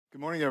Good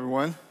morning,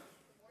 everyone.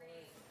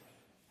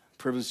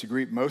 Privileged to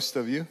greet most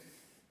of you.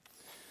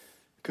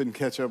 Couldn't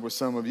catch up with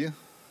some of you,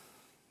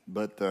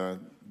 but the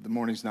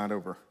morning's not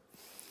over.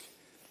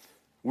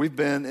 We've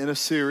been in a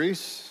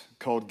series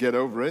called Get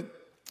Over It.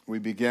 We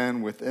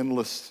began with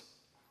endless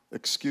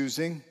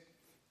excusing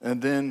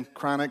and then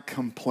chronic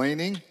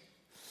complaining.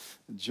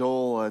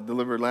 Joel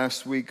delivered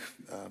last week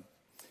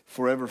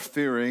forever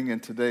fearing,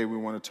 and today we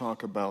want to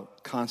talk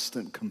about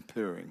constant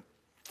comparing.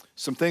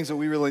 Some things that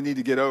we really need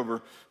to get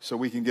over so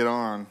we can get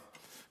on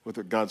with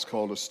what God's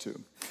called us to.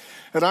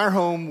 At our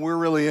home, we're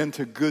really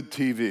into good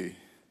TV.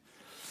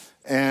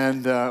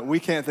 And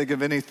we can't think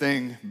of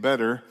anything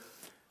better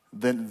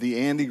than the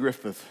Andy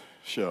Griffith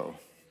Show.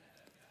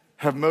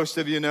 Have most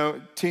of you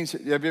know, teens,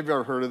 have you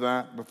ever heard of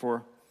that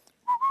before?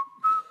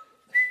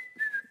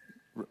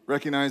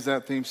 Recognize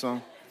that theme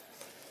song?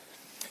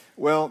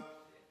 Well,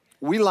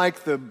 we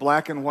like the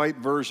black and white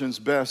versions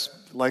best.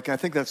 Like, I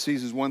think that's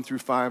seasons 1 through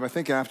 5. I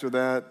think after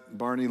that,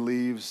 Barney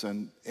leaves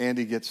and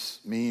Andy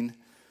gets mean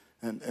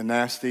and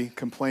nasty,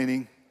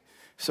 complaining.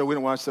 So we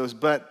don't watch those.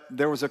 But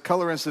there was a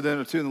color incident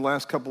or two in the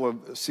last couple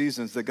of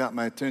seasons that got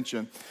my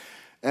attention.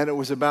 And it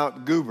was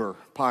about Goober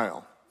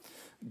Pyle.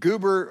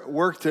 Goober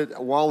worked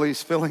at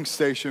Wally's filling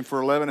station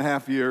for 11 and a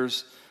half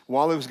years.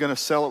 Wally was going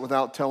to sell it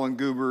without telling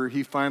Goober.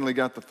 He finally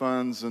got the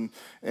funds, and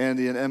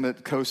Andy and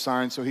Emmett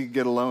co-signed so he could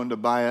get a loan to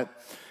buy it.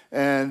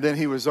 And then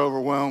he was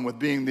overwhelmed with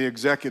being the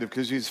executive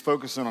because he's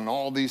focusing on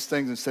all these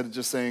things instead of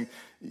just saying,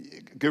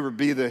 Goober,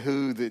 be the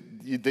who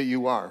that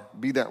you are.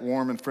 Be that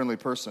warm and friendly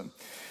person.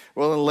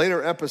 Well, in a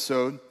later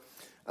episode,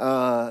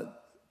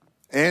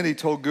 Andy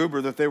told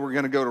Goober that they were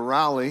going to go to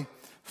Raleigh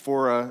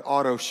for an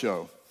auto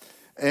show.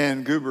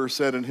 And Goober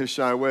said in his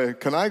shy way,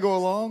 can I go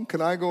along?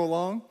 Can I go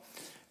along?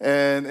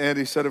 And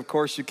Andy said, of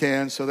course you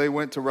can. So they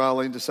went to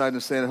Raleigh and decided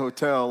to stay in a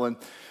hotel. And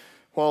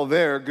while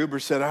there, Goober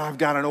said, I've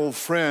got an old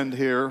friend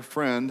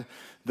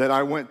that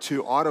I went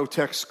to auto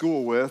tech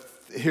school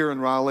with here in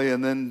Raleigh,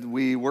 and then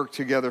we worked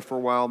together for a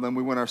while, and then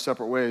we went our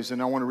separate ways,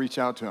 and I want to reach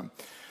out to him.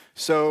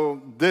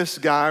 So this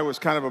guy was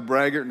kind of a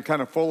braggart and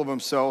kind of full of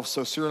himself,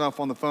 so sure enough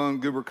on the phone,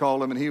 Goober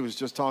called him, and he was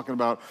just talking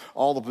about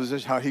all the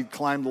positions, how he'd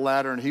climbed the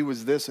ladder, and he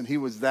was this, and he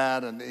was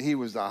that, and he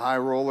was the high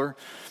roller.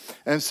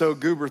 And so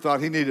Goober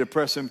thought he needed to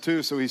press him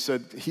too, so he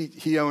said,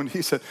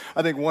 he said,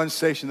 I think one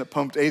station that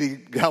pumped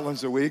 80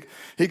 gallons a week.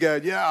 He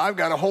got, I've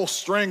got a whole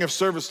string of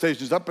service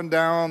stations up and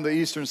down the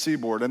eastern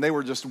seaboard, and they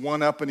were just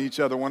one-upping each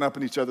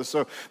other.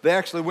 So they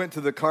actually went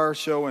to the car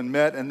show and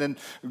met, and then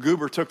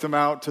Goober took them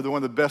out to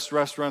one of the best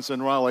restaurants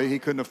in Raleigh. He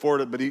couldn't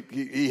afford it, but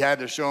he had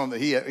to show them that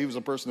he was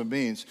a person of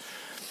means.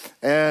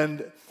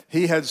 And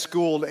he had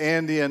schooled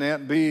Andy and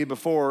Aunt Bee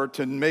before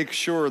to make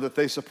sure that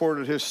they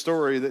supported his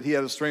story that he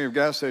had a string of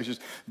gas stations,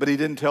 but he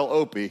didn't tell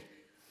Opie.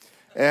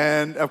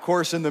 And, of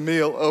course, in the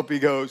meal, Opie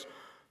goes,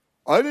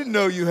 I didn't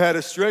know you had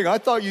a string. I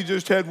thought you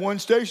just had one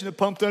station that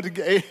pumped out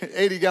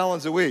 80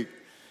 gallons a week.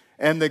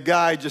 And the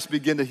guy just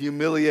began to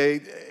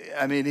humiliate.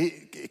 I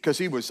mean, because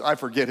he was, I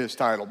forget his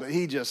title, but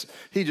he just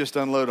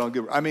unloaded on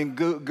Goober. I mean,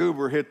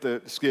 Goober hit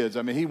the skids.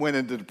 I mean, he went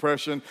into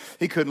depression.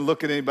 He couldn't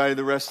look at anybody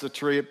the rest of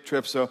the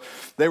trip. So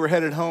they were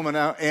headed home in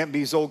Aunt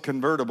Bee's old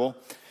convertible,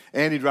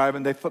 Andy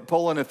driving. They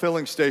pull in a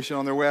filling station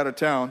on their way out of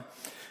town.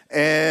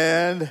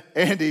 And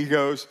Andy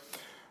goes,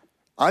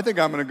 I think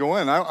I'm going to go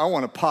in. I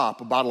want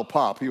a bottle of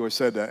pop. He always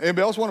said that.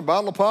 Anybody else want a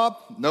bottle of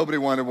pop? Nobody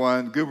wanted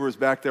one. Goober was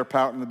back there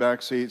pouting in the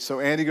back seat. So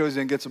Andy goes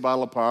in, gets a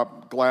bottle of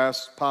pop,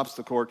 glass, pops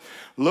the cork,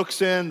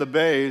 looks in the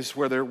bays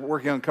where they're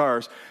working on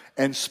cars,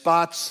 and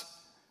spots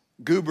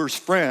Goober's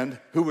friend,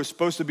 who was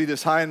supposed to be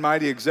this high and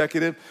mighty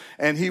executive,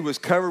 and he was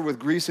covered with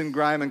grease and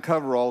grime and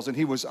coveralls, and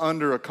he was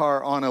under a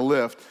car on a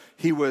lift.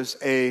 He was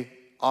a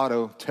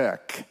auto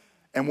tech.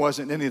 And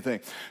wasn't anything.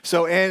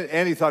 So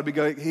Andy thought it'd be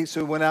good. So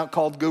he went out,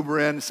 called Goober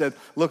in, and said,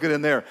 look it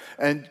in there.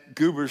 And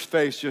Goober's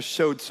face just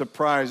showed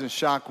surprise and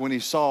shock when he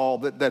saw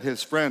that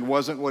his friend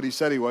wasn't what he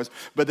said he was.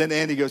 But then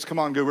Andy goes, come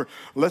on, Goober,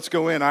 let's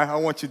go in. I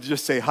want you to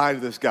just say hi to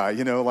this guy.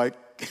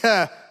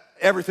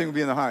 Everything would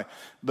be in the high.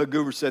 But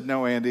Goober said,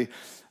 no, Andy,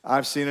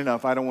 I've seen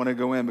enough. I don't want to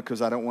go in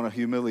because I don't want to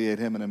humiliate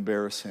him and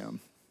embarrass him.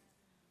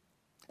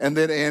 And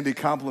then Andy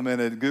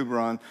complimented Goober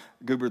on,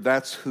 Goober,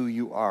 that's who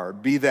you are.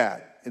 Be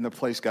that in the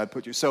place God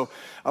put you. So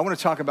I want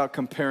to talk about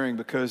comparing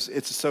because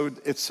it's so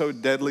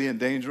deadly and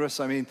dangerous.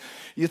 I mean,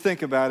 you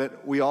think about it,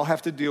 we all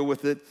have to deal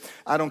with it.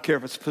 I don't care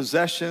if it's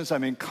possessions,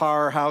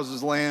 car,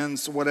 houses,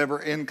 lands, whatever,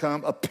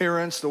 income,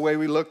 appearance, the way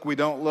we look, we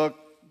don't look,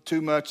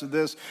 too much of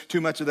this,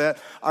 too much of that,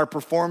 our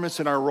performance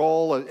in our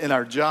role, in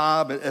our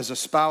job, as a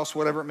spouse,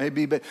 whatever it may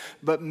be,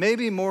 but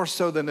maybe more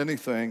so than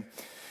anything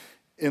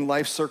in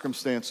life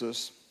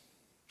circumstances.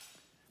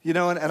 And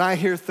I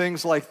hear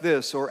things like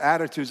this, or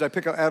attitudes. I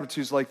pick up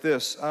attitudes like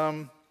this.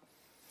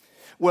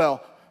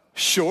 Well,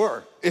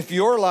 sure, if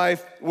your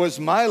life was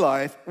my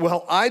life,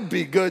 well, I'd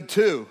be good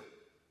too.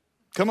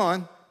 Come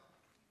on.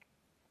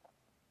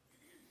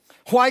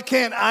 Why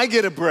can't I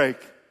get a break?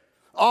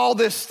 All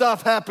this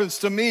stuff happens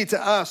to me, to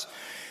us.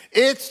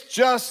 It's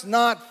just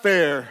not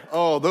fair.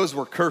 Oh, those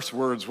were curse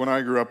words when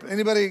I grew up.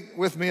 Anybody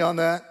with me on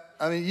that?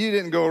 I mean, you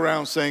didn't go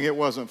around saying it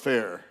wasn't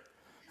fair.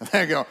 And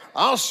they go,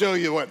 I'll show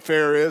you what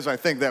fair is. I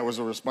think that was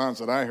a response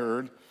that I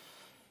heard.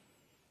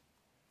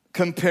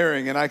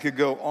 Comparing, and I could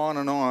go on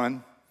and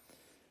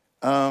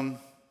on.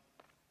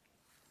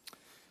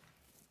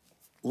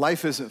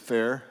 Life isn't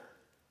fair.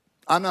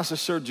 I'm not so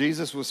sure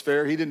Jesus was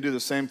fair. He didn't do the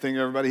same thing to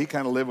everybody. He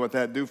kind of lived what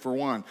that do for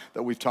one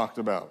that we've talked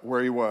about,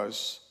 where he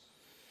was.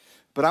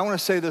 But I want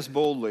to say this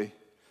boldly.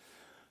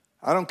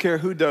 I don't care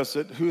who does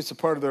it, who it's a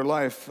part of their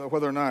life,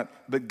 whether or not,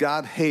 but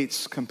God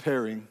hates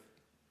comparing.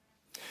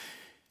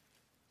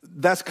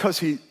 That's because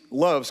he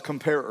loves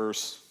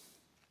comparers.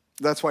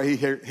 That's why he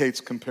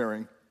hates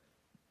comparing.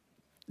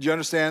 Do you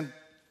understand?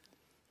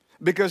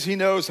 Because he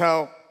knows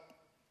how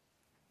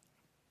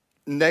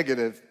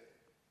negative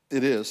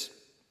it is.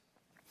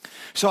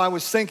 So I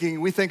was thinking,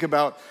 we think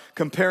about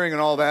comparing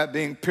and all that,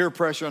 being peer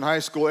pressure in high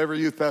school, every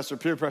youth pastor,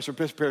 peer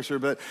pressure,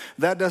 but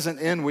that doesn't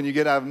end when you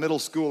get out of middle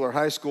school or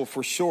high school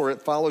for sure.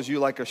 It follows you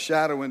like a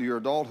shadow into your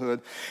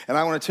adulthood. And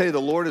I want to tell you,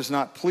 the Lord is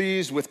not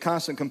pleased with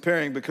constant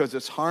comparing because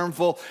it's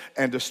harmful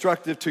and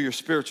destructive to your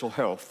spiritual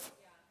health.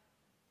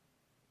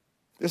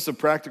 This is a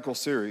practical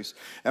series.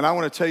 And I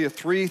want to tell you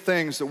 3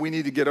 things that we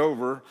need to get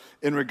over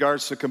in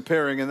regards to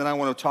comparing. And then I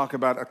want to talk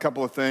about a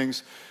couple of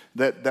things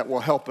that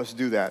will help us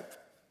do that.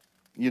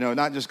 You know,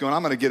 not just going,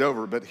 I'm going to get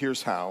over it, but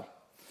here's how.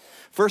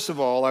 First of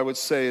all, I would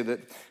say that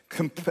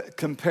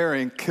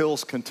comparing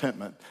kills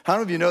contentment. How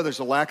many of you know there's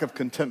a lack of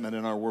contentment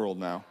in our world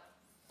now?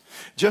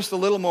 Just a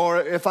little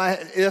more.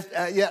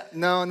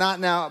 No, not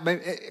now.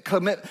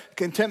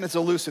 Contentment's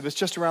elusive. It's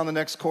just around the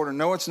next corner.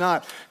 No, it's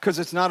not, because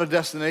it's not a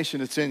destination.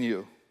 It's in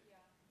you.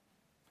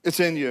 It's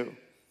in you.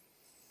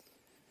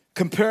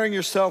 Comparing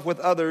yourself with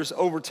others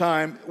over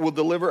time will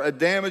deliver a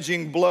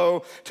damaging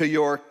blow to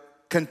your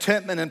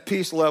contentment and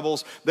peace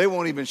levels. They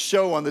won't even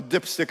show on the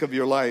dipstick of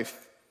your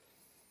life.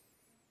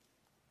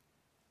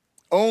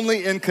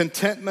 Only in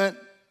contentment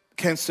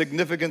can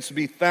significance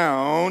be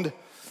found.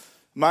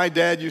 My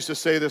dad used to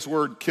say this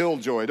word,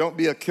 killjoy. Don't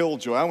be a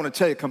killjoy. I want to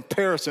tell you,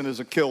 comparison is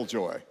a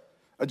killjoy,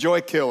 a joy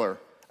killer,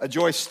 a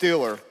joy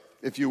stealer,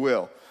 if you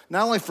will.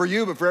 Not only for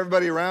you, but for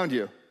everybody around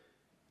you.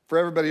 For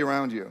everybody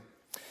around you.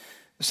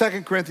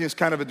 2 Corinthians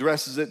kind of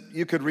addresses it.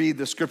 You could read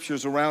the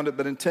scriptures around it,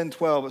 but in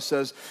 10:12 it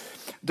says,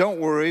 don't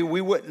worry,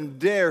 we wouldn't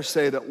dare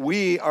say that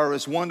we are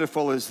as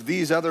wonderful as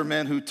these other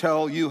men who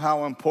tell you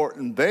how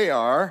important they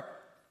are,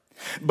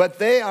 but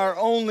they are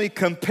only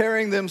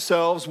comparing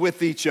themselves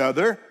with each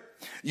other,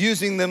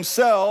 using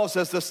themselves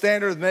as the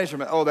standard of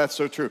measurement. Oh, that's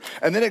so true.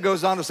 And then it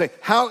goes on to say,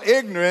 how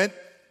ignorant,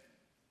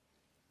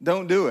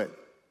 don't do it.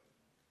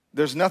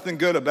 There's nothing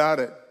good about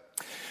it.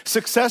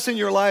 Success in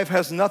your life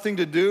has nothing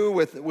to do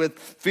with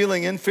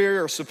feeling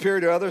inferior or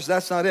superior to others.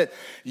 That's not it.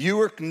 You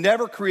were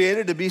never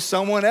created to be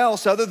someone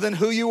else other than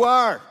who you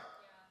are.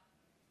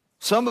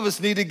 Some of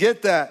us need to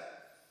get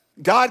that.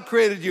 God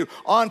created you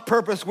on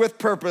purpose, with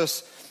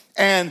purpose,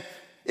 and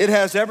it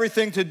has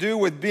everything to do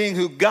with being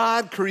who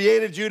God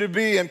created you to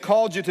be and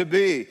called you to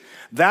be.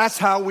 That's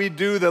how we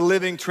do the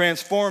living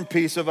transformed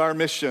piece of our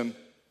mission.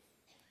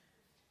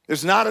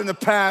 It's not in the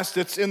past,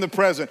 it's in the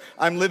present.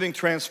 I'm living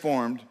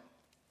transformed.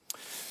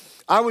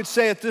 I would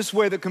say it this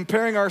way, that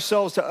comparing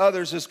ourselves to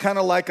others is kind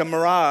of like a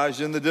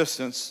mirage in the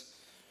distance.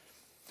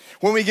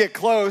 When we get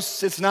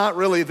close, it's not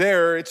really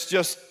there. It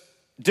just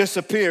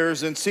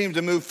disappears and seems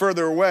to move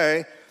further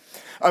away.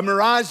 A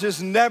mirage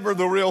is never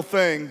the real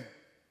thing.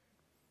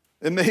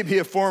 It may be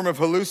a form of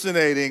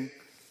hallucinating,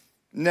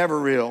 never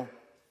real.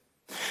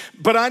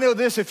 But I know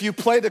this, if you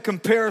play the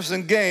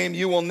comparison game,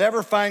 you will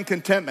never find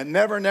contentment.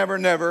 Never, never,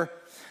 never.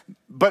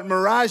 But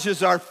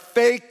mirages are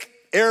fake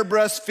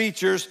airbrush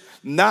features,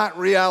 not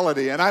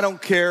reality. And I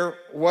don't care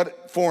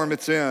what form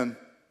it's in.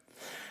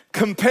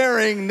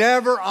 Comparing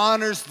never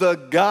honors the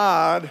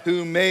God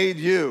who made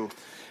you.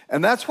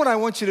 And that's what I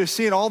want you to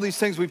see in all these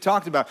things we've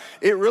talked about.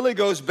 It really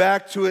goes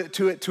back to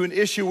an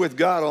issue with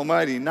God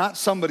Almighty, not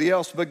somebody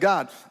else, but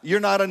God.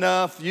 You're not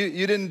enough.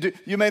 You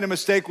made a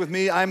mistake with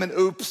me. I'm an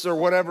oops, or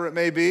whatever it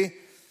may be.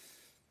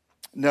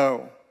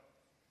 No.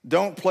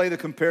 Don't play the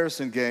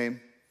comparison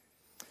game.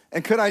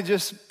 And could I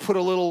just put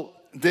a little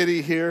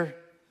ditty here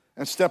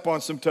and step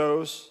on some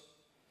toes?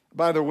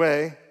 By the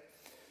way,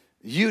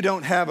 you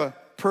don't have a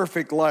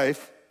perfect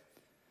life.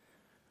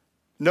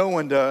 No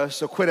one does,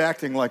 so quit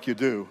acting like you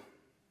do.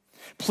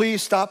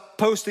 Please stop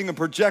posting and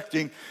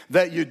projecting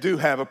that you do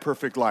have a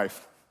perfect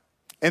life.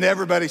 And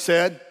everybody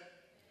said,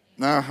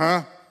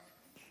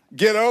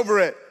 Get over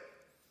it.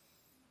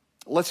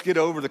 Let's get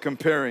over the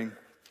comparing,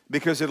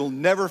 because it'll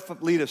never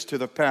lead us to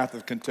the path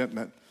of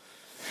contentment.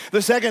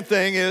 The second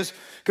thing is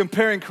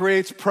comparing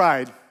creates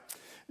pride.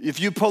 If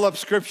you pull up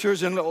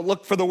scriptures and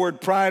look for the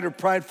word pride or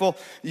prideful,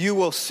 you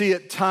will see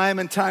it time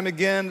and time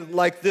again,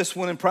 like this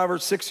one in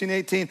Proverbs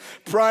 16:18.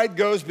 Pride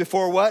goes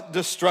before what?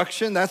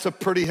 Destruction. That's a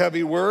pretty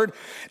heavy word.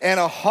 And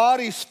a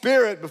haughty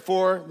spirit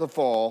before the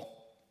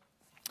fall.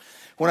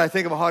 When I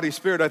think of a haughty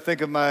spirit, I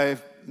think of my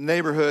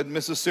neighborhood,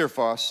 Mrs.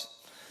 Searfoss.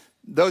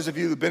 Those of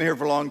you who've been here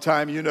for a long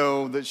time, you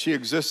know that she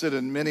existed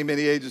in many,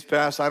 many ages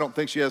past. I don't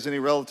think she has any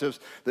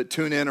relatives that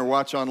tune in or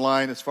watch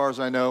online, as far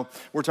as I know.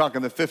 We're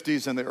talking the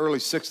 50s and the early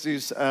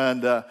 60s.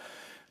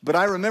 But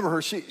I remember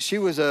her. She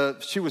was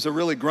a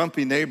really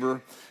grumpy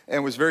neighbor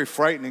and was very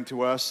frightening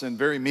to us and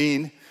very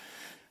mean.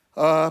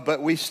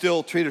 But we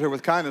still treated her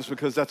with kindness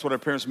because that's what our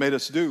parents made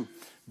us do.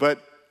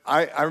 But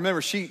I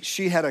remember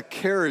she had a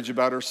carriage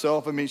about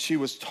herself. I mean, she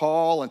was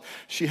tall and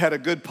she had a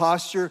good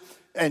posture.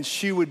 And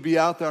she would be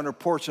out there on her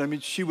porch. I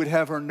mean, she would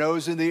have her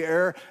nose in the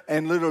air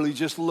and literally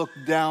just look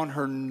down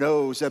her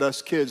nose at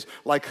us kids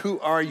like, who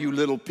are you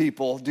little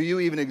people? Do you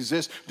even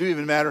exist? Do you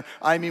even matter?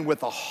 I mean,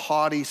 with a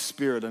haughty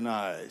spirit and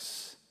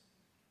eyes.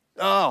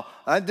 Oh,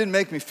 that didn't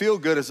make me feel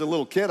good as a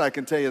little kid, I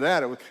can tell you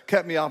that. It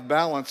kept me off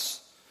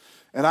balance.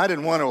 And I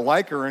didn't want to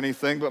like her or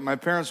anything, but my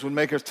parents would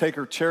make us take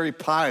her cherry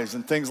pies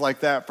and things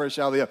like that fresh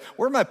out of the oven.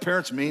 Were my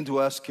parents mean to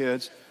us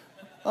kids?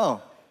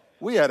 Oh,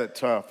 we had it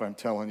tough, I'm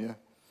telling you.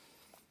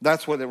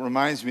 That's what it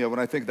reminds me of when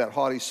I think of that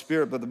haughty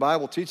spirit. But the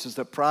Bible teaches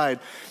that pride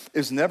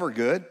is never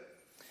good.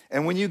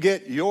 And when you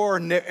get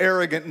your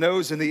arrogant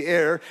nose in the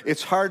air,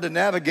 it's hard to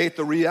navigate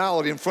the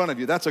reality in front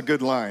of you. That's a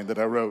good line that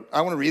I wrote.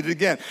 I want to read it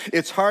again.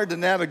 It's hard to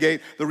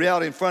navigate the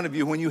reality in front of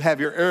you when you have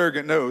your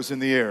arrogant nose in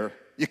the air.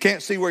 You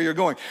can't see where you're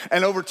going.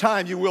 And over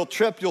time, you will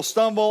trip, you'll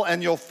stumble,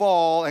 and you'll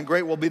fall, and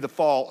great will be the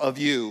fall of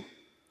you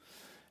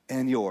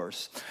and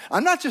yours.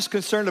 I'm not just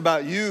concerned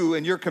about you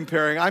and your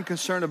comparing. I'm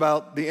concerned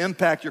about the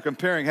impact your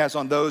comparing has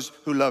on those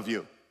who love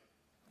you,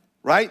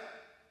 right?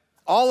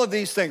 All of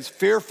these things,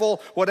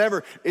 fearful,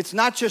 whatever, it's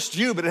not just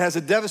you, but it has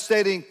a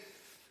devastating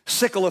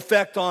sickle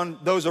effect on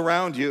those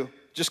around you.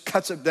 Just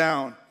cuts it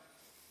down.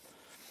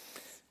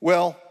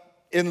 Well,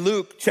 in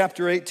Luke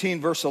chapter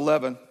 18, verse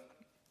 11,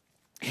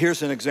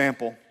 here's an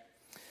example.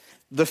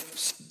 The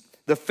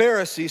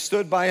Pharisee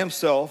stood by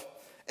himself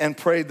and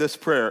prayed this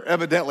prayer,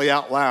 evidently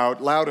out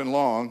loud, loud and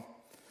long.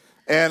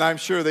 And I'm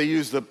sure they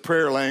used the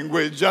prayer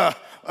language, God,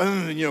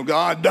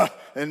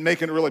 and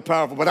making it really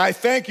powerful. But I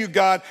thank you,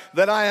 God,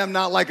 that I am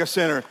not like a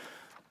sinner,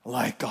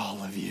 like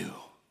all of you,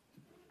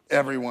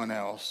 everyone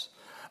else.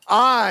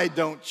 I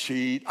don't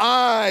cheat.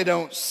 I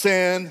don't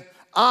sin.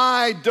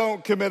 I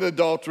don't commit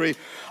adultery.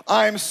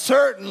 I'm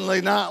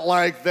certainly not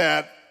like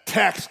that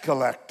tax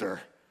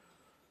collector.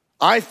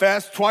 I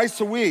fast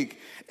twice a week.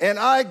 And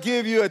I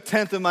give you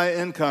 1/10 of my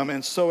income,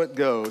 and so it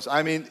goes.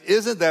 I mean,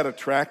 isn't that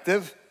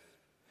attractive?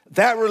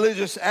 That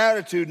religious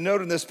attitude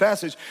noted in this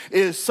passage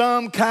is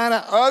some kind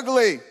of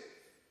ugly.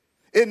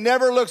 It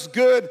never looks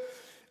good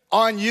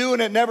on you,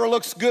 and it never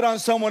looks good on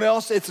someone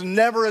else. It's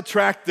never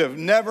attractive.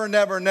 Never,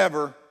 never,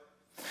 never.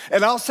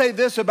 And I'll say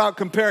this about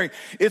comparing.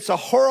 It's a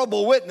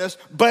horrible witness,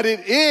 but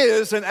it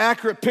is an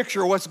accurate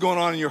picture of what's going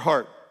on in your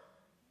heart.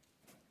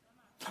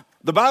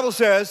 The Bible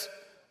says,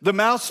 the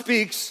mouth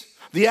speaks,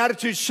 the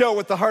attitudes show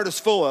what the heart is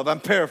full of.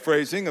 I'm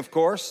paraphrasing, of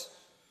course.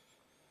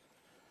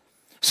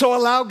 So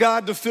allow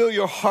God to fill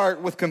your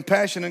heart with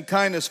compassion and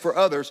kindness for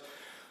others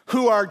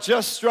who are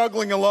just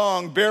struggling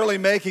along, barely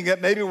making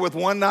it, maybe with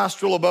one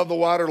nostril above the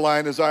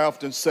waterline, as I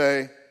often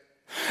say.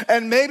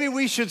 And maybe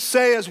we should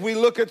say as we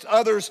look at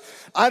others,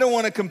 I don't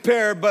want to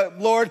compare, but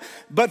Lord,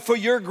 but for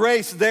your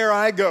grace, there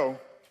I go.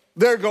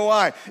 There go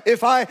I.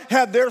 If I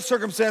had their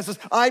circumstances,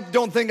 I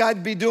don't think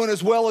I'd be doing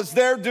as well as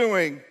they're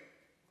doing.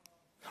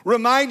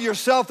 Remind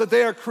yourself that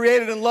they are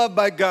created and loved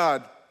by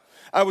God.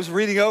 I was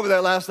reading over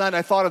that last night and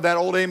I thought of that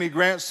old Amy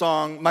Grant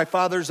song, My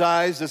Father's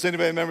Eyes. Does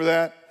anybody remember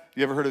that?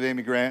 You ever heard of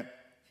Amy Grant?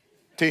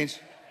 Teens?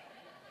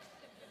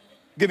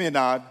 Give me a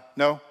nod.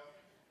 No?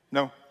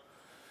 No?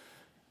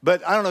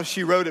 But I don't know if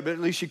she wrote it, but at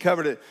least she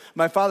covered it.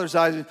 My Father's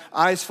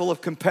eyes full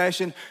of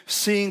compassion,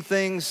 seeing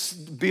things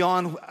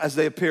beyond as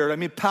they appear. I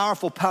mean,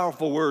 powerful,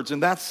 powerful words.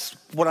 And that's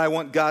what I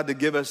want God to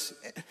give us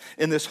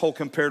in this whole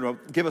comparative.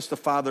 Give us the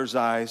Father's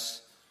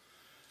eyes.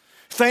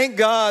 Thank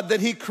God that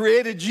he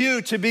created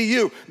you to be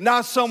you,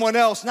 not someone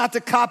else, not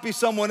to copy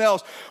someone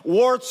else.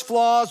 Warts,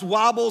 flaws,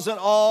 wobbles, and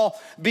all.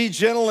 Be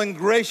gentle and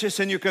gracious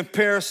in your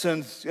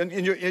comparisons,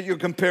 in your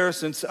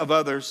comparisons of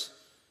others.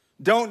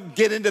 Don't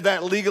get into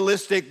that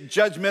legalistic,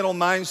 judgmental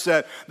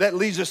mindset that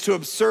leads us to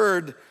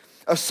absurd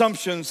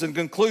assumptions and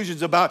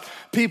conclusions about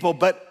people,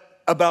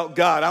 but about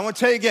God. I want to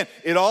tell you again,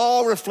 it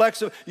all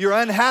reflects your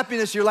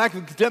unhappiness, your lack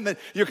of contentment,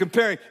 you're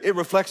comparing. It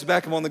reflects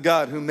back upon the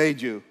God who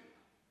made you.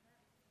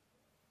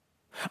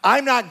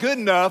 I'm not good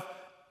enough.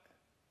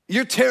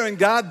 You're tearing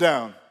God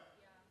down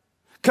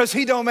because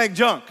he don't make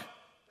junk.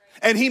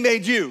 And he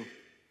made you.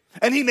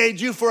 And he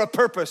made you for a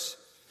purpose.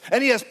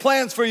 And he has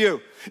plans for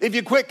you. If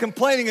you quit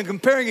complaining and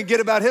comparing and get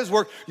about his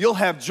work, you'll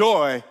have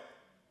joy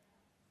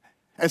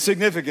and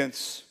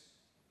significance.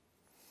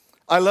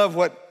 I love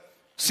what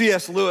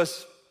C.S.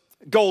 Lewis,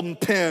 golden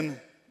pen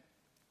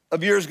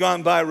of years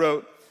gone by,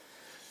 wrote.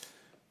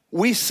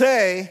 We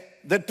say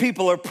that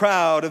people are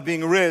proud of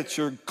being rich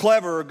or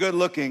clever or good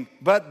looking,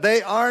 but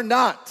they are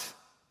not.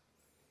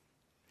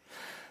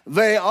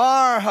 They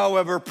are,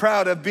 however,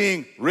 proud of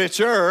being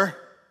richer,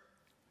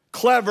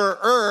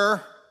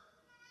 cleverer,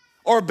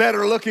 or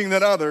better looking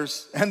than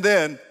others. And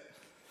then,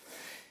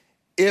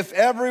 If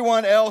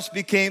everyone else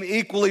became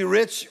equally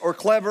rich or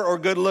clever or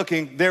good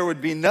looking, there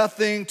would be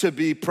nothing to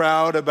be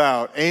proud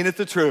about. Ain't it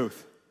the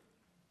truth?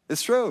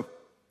 It's true.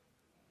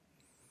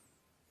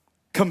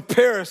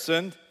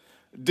 Comparison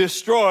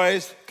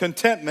destroys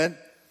contentment,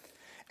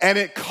 and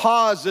it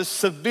causes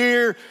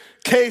severe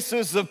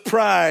cases of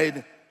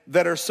pride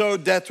that are so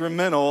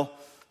detrimental.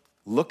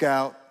 Look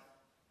out.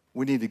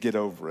 We need to get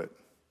over it.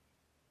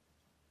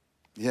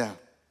 Yeah.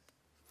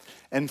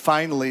 And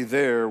finally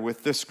there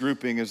with this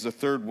grouping is the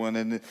third one.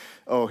 And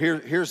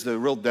here's the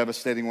real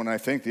devastating one, I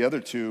think. The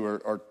other two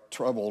are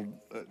troubled,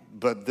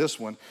 but this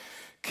one,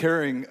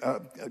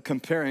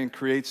 comparing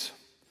creates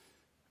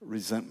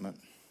resentment.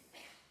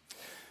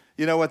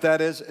 You know what that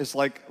is? It's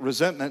like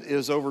resentment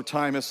is over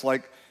time. It's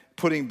like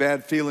putting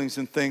bad feelings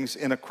and things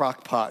in a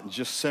crock pot and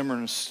just simmering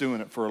and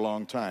stewing it for a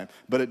long time.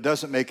 But it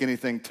doesn't make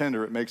anything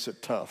tender. It makes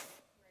it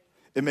tough.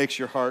 It makes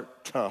your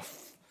heart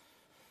tough.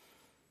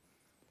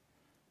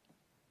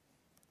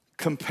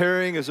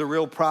 Comparing is a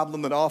real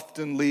problem that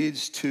often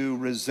leads to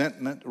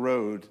resentment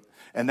road,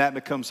 and that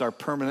becomes our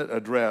permanent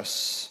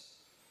address.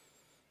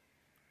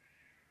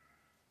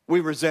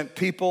 We resent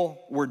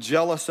people we're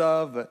jealous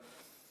of,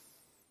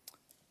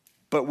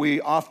 but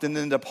we often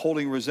end up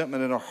holding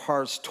resentment in our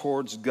hearts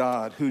towards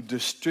God, who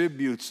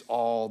distributes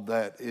all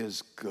that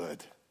is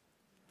good.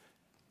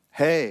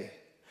 Hey,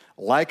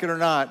 like it or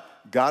not,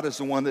 God is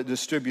the one that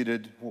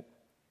distributed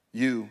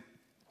you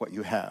what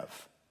you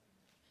have.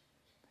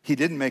 He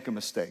didn't make a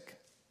mistake.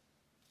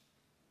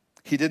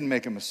 He didn't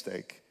make a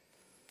mistake.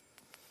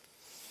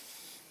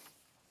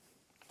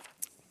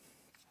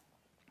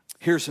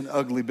 Here's an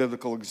ugly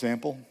biblical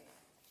example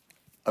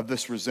of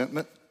this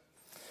resentment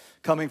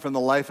coming from the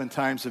life and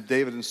times of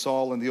David and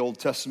Saul in the Old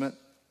Testament.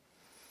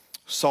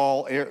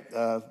 Saul,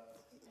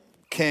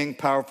 king,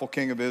 powerful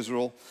king of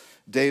Israel.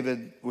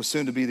 David was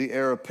soon to be the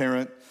heir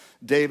apparent.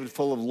 David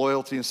full of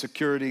loyalty and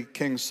security.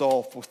 King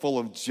Saul full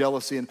of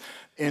jealousy and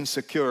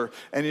insecure.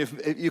 And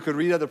if you could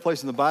read other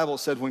places in the Bible, it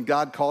said when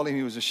God called him,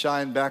 he was a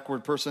shy and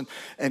backward person.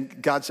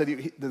 And God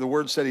said, the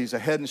word said he's a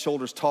head and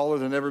shoulders taller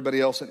than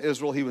everybody else in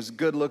Israel. He was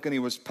good looking, he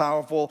was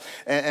powerful,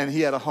 and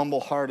he had a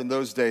humble heart in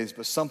those days.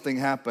 But something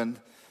happened.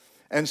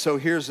 And so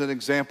here's an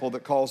example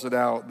that calls it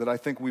out that I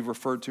think we've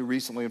referred to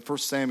recently in 1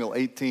 Samuel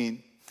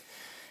 18.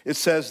 It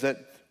says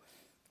that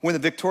when the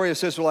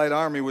victorious Israelite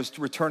army was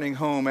returning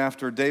home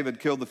after David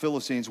killed the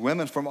Philistines,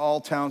 women from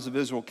all towns of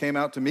Israel came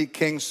out to meet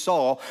King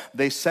Saul.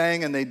 They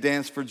sang and they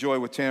danced for joy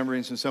with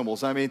tambourines and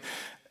cymbals. I mean,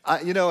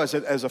 as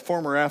a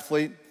former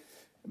athlete,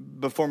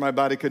 before my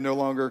body could no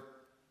longer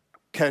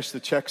cash the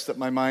checks that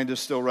my mind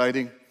is still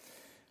writing,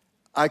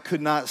 I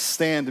could not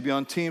stand to be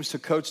on teams, to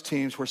coach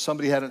teams where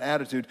somebody had an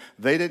attitude.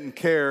 They didn't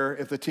care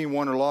if the team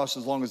won or lost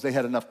as long as they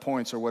had enough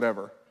points or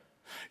whatever.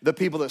 The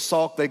people that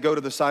sulk, they go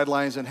to the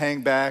sidelines and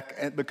hang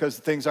back because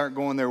things aren't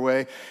going their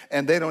way,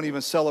 and they don't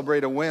even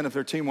celebrate a win if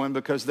their team won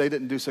because they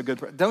didn't do so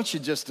good. Don't you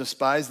just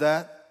despise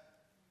that?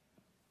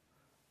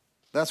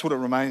 That's what it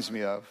reminds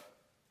me of.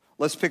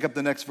 Let's pick up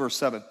the next verse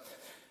 7.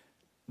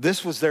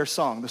 This was their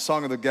song, the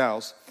song of the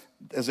gals,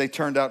 as they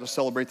turned out to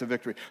celebrate the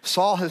victory.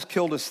 Saul has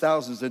killed his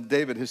thousands and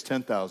David his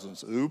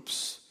 10,000s.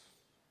 Oops.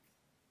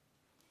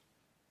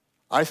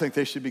 I think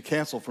they should be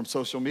canceled from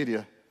social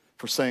media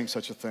for saying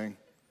such a thing.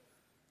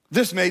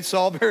 This made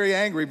Saul very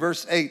angry.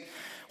 Verse 8.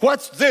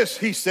 What's this,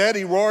 he said.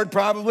 He roared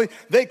probably.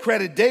 They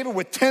credit David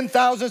with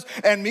 10,000s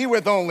and me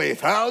with only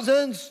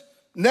thousands.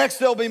 Next,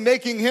 they'll be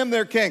making him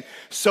their king.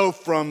 So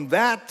from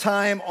that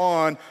time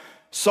on,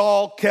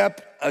 Saul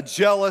kept a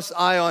jealous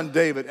eye on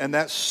David, and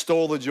that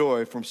stole the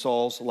joy from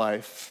Saul's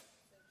life.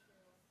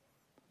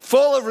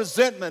 Full of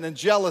resentment and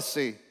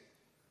jealousy,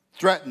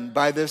 threatened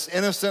by this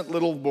innocent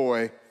little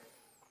boy,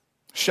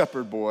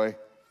 shepherd boy.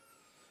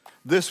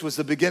 This was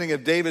the beginning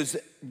of David's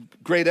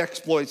great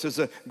exploits as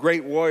a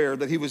great warrior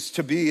that he was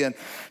to be, and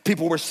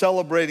people were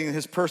celebrating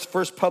his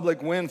first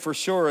public win for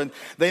sure, and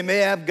they may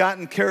have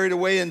gotten carried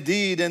away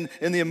indeed in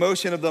the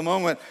emotion of the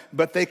moment,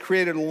 but they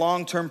created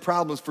long-term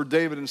problems for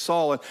David and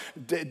Saul,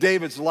 and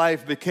David's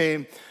life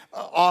became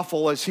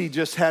awful as he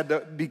just had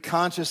to be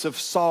conscious of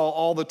Saul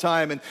all the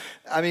time, and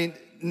I mean,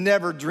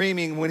 never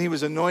dreaming when he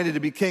was anointed to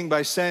be king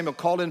by Samuel,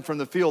 called in from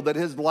the field, that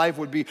his life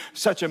would be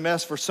such a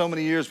mess for so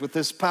many years with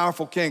this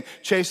powerful king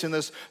chasing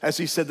this, as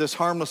he said, this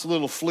harmless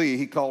little flea,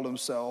 he called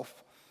himself.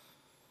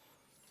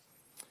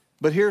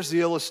 But here's the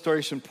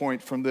illustration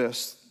point from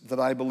this that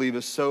I believe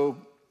is so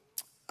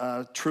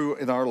true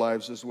in our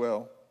lives as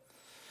well.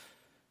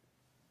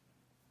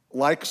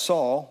 Like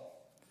Saul,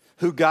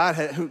 who God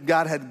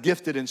had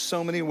gifted in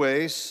so many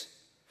ways,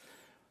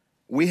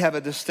 we have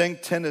a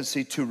distinct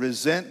tendency to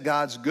resent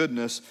God's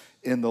goodness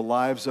in the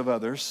lives of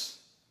others.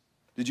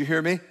 Did you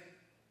hear me?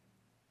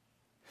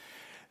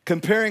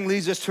 Comparing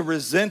leads us to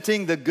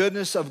resenting the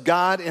goodness of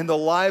God in the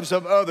lives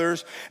of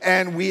others,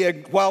 and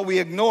while we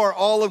ignore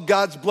all of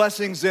God's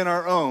blessings in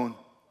our own.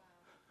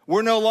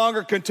 We're no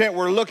longer content.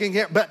 We're looking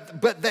here,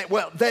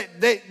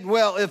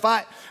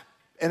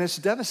 and it's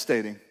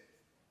devastating.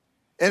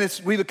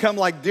 And we become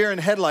like deer in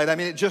headlight. I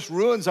mean, it just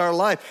ruins our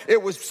life. It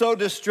was so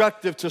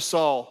destructive to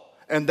Saul.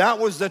 And that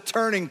was the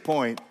turning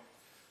point.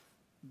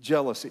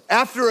 Jealousy.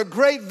 After a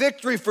great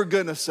victory, for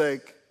goodness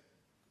sake.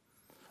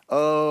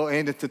 Oh,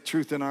 ain't it the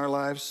truth in our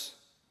lives?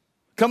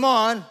 Come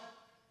on.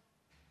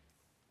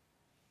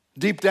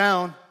 Deep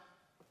down.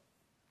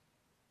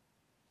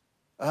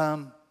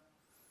 I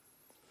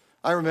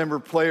remember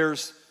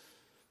players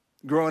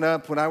growing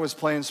up when I was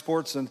playing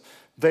sports, and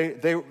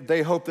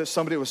they hoped that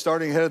somebody was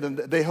starting ahead of them.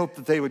 They hoped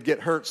that they would get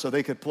hurt so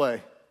they could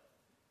play.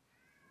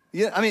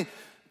 Yeah, I mean,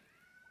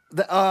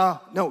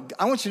 no,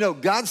 I want you to know,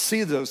 God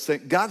sees those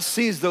things. God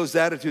sees those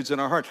attitudes in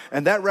our heart,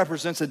 and that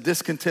represents a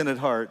discontented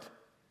heart.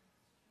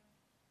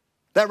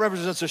 That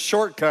represents a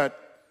shortcut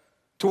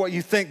to what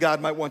you think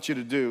God might want you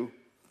to do.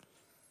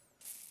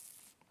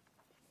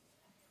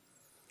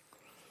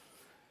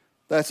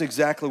 That's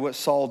exactly what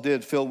Saul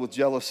did, filled with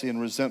jealousy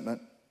and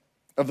resentment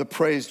of the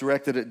praise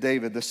directed at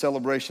David, the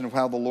celebration of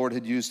how the Lord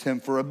had used him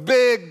for a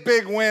big,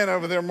 big win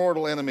over their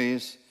mortal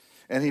enemies,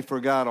 and he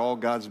forgot all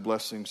God's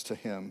blessings to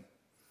him.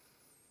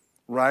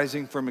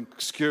 Rising from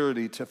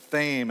obscurity to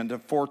fame and to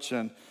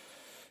fortune,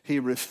 he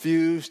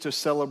refused to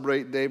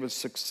celebrate David's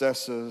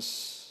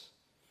successes.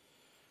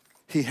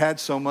 He had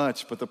so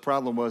much, but the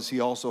problem was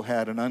he also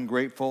had an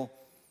ungrateful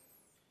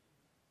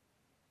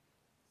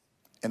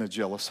and a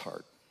jealous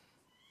heart.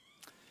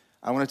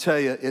 I want to tell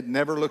you, it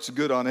never looks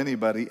good on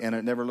anybody, and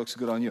it never looks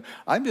good on you.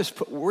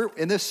 We're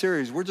in this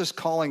series, we're just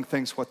calling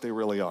things what they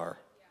really are.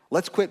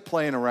 Let's quit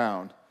playing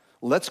around.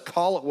 Let's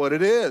call it what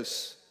it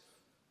is.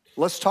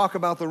 Let's talk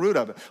about the root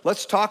of it.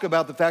 Let's talk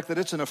about the fact that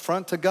it's an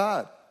affront to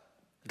God.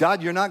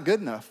 God, you're not good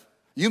enough.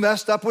 You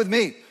messed up with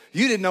me.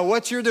 You didn't know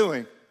what you're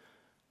doing.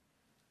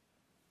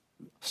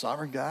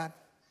 Sovereign God.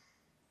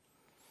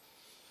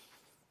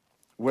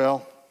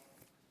 Well,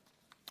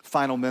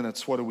 final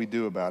minutes, what do we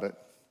do about it?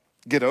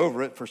 Get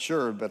over it for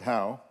sure, but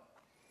how?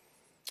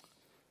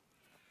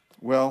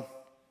 Well,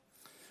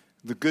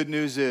 the good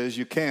news is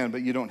you can,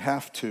 but you don't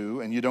have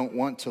to, and you don't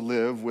want to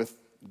live with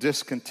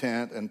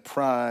discontent and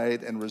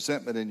pride and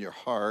resentment in your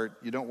heart.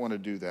 You don't want to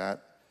do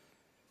that.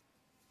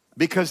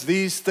 Because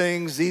these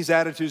things, these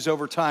attitudes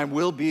over time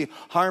will be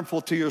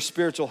harmful to your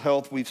spiritual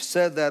health. We've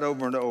said that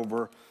over and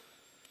over,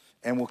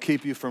 and will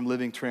keep you from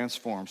living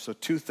transformed. So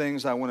 2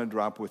 things I want to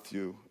drop with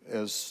you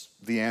as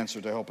the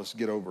answer to help us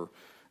get over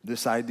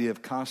this idea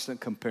of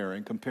constant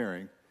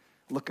comparing,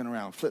 looking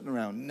around, flitting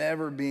around,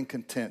 never being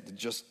content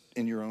just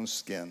in your own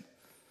skin.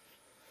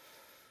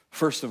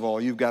 First of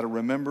all, you've got to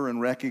remember and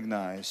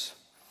recognize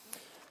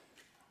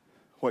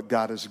what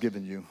God has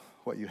given you,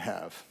 what you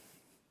have.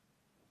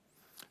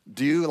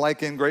 Do you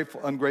like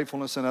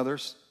ungratefulness in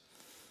others?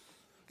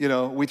 You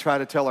know, we try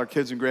to tell our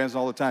kids and grands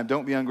all the time,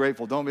 don't be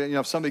ungrateful. Don't be,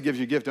 if somebody gives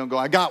you a gift, don't go,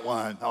 I got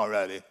one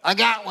already. I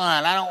got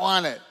one, I don't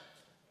want it.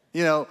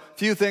 You know,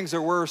 few things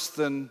are worse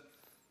than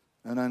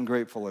an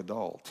ungrateful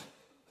adult.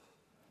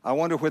 I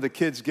wonder where the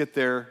kids get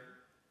there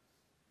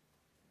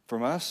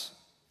from us.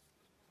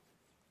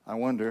 I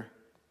wonder.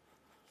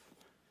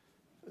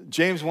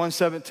 James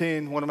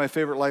 1:17, one of my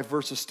favorite life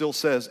verses, still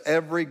says,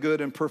 every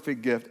good and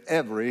perfect gift,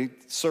 every,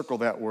 circle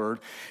that word,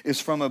 is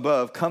from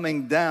above,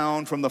 coming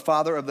down from the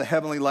Father of the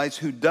heavenly lights,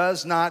 who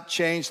does not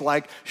change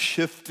like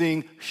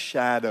shifting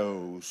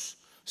shadows.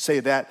 Say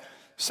that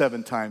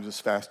 7 times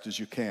as fast as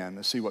you can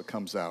and see what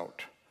comes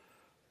out.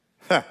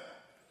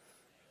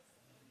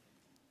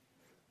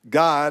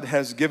 God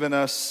has given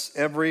us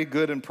every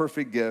good and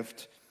perfect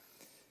gift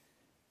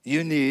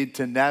you need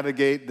to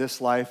navigate this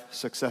life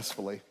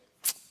successfully.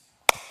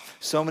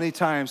 So many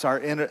times our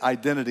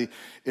identity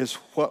is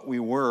what we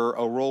were,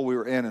 a role we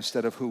were in,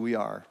 instead of who we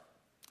are.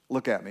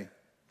 Look at me.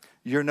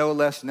 You're no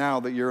less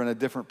now that you're in a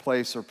different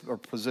place or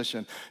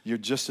position. You're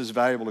just as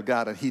valuable to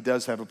God, and He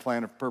does have a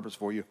plan of purpose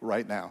for you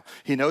right now.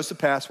 He knows the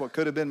past, what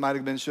could have been, might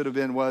have been, should have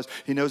been, was.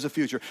 He knows the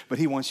future, but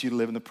He wants you to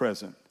live in the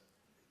present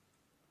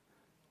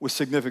with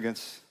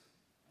significance,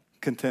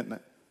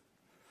 contentment.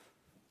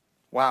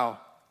 Wow,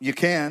 you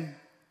can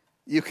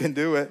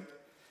do it.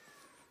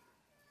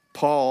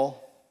 Paul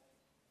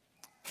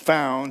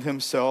found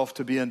himself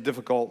to be in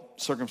difficult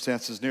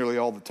circumstances nearly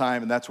all the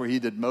time, and that's where he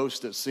did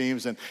most, it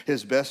seems, and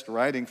his best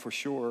writing for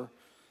sure.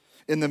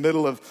 In the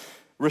middle of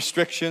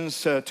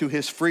restrictions to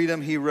his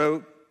freedom, he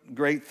wrote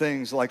great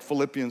things like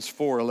Philippians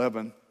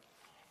 4:11,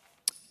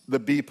 the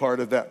B part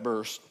of that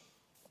verse.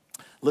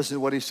 Listen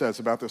to what he says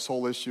about this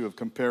whole issue of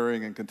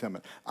comparing and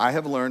contentment. I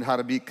have learned how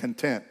to be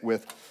content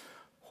with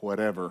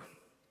whatever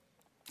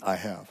I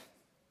have.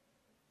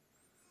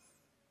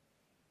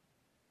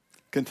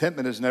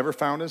 Contentment is never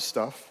found in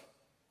stuff.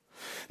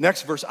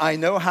 Next verse, I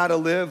know how to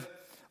live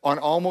on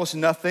almost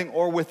nothing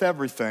or with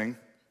everything.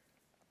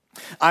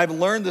 I've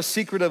learned the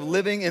secret of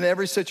living in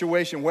every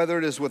situation, whether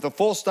it is with a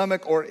full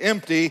stomach or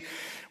empty,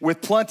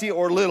 with plenty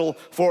or little,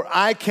 for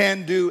I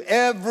can do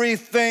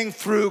everything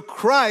through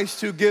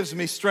Christ who gives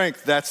me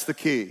strength. That's the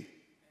key.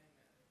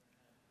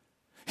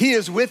 He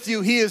is with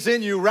you. He is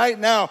in you right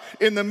now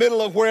in the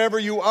middle of wherever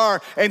you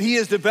are. And He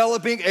is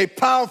developing a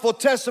powerful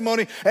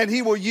testimony, and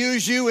He will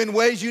use you in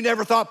ways you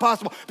never thought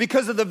possible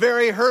because of the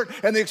very hurt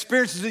and the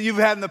experiences that you've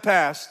had in the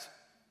past.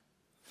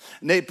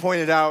 Nate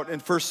pointed out in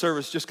first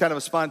service, just kind of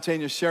a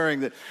spontaneous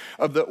sharing that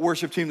of the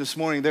worship team this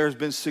morning, there has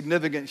been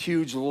significant,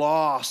 huge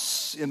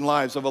loss in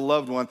lives of a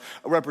loved one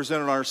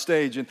represented on our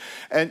stage.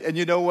 And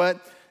you know what?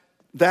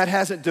 That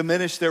hasn't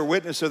diminished their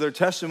witness or their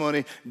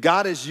testimony.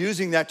 God is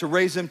using that to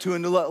raise them to a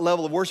new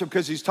level of worship,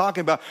 because he's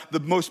talking about the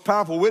most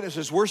powerful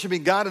witnesses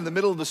worshiping God in the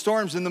middle of the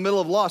storms, in the middle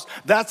of loss.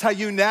 That's how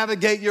you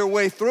navigate your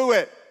way through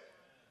it.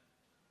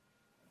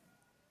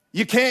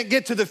 You can't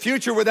get to the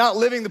future without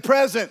living the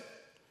present.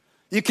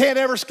 You can't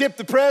ever skip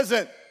the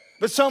present.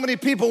 But so many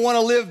people want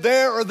to live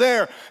there or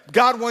there.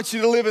 God wants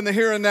you to live in the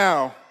here and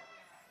now.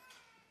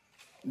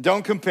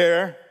 Don't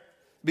compare.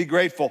 Be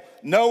grateful.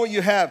 Know what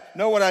you have.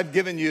 Know what I've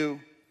given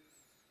you.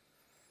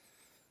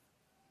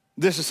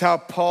 This is how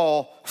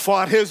Paul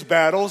fought his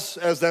battles,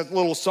 as that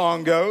little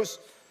song goes.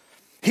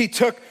 He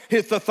took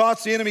the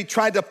thoughts the enemy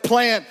tried to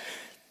plant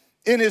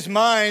in his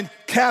mind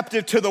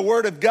captive to the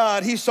word of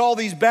God. He saw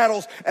these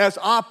battles as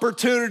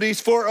opportunities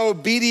for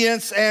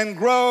obedience and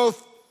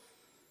growth.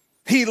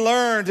 He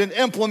learned and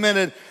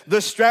implemented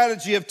the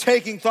strategy of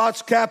taking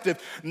thoughts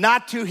captive,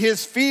 not to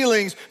his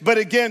feelings, but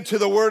again to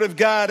the word of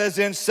God, as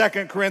in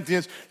 2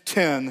 Corinthians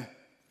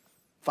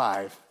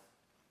 10:5.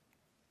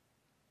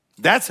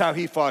 That's how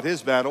he fought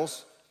his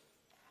battles.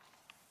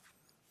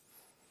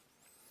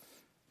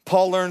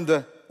 Paul learned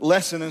the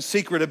lesson and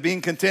secret of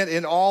being content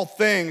in all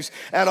things,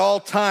 at all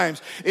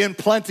times, in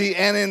plenty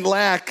and in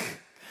lack.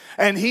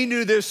 And he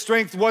knew this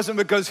strength wasn't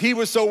because he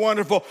was so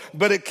wonderful,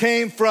 but it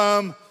came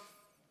from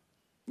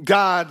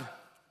God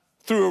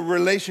through a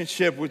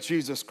relationship with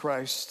Jesus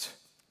Christ.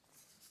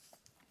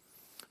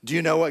 Do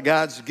you know what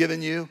God's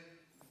given you?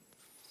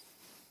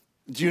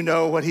 Do you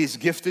know what he's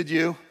gifted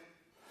you?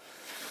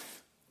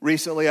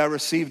 Recently, I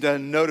received a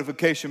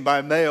notification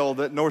by mail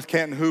that North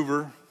Canton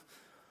Hoover,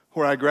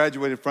 where I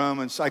graduated from,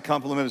 and I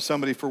complimented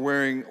somebody for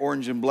wearing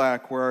orange and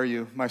black. Where are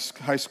you? My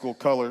high school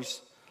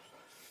colors.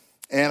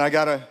 And I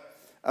got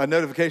a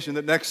notification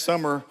that next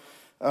summer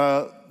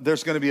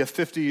there's going to be a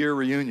 50-year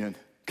reunion.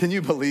 Can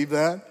you believe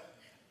that?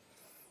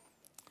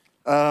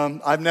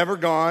 I've never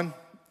gone.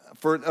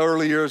 For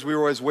early years, we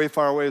were always way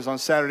far away. It was on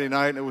Saturday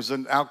night, and it was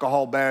an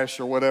alcohol bash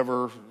or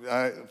whatever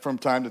from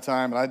time to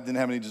time, and I didn't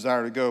have any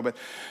desire to go. But,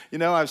 you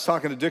know, I was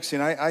talking to Dixie,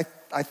 and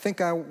I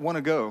think I want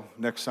to go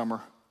next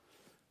summer.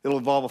 It'll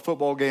involve a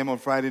football game on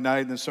Friday night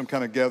and then some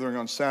kind of gathering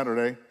on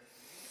Saturday.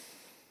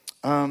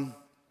 And,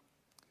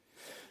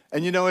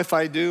 you know, if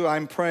I do,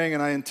 I'm praying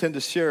and I intend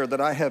to share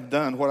that I have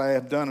done what I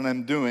have done, and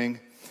I'm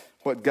doing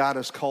what God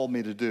has called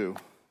me to do.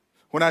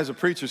 When I was a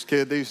preacher's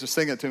kid, they used to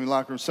sing it to me in the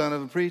locker room, son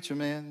of a preacher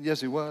man. Yes,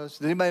 he was.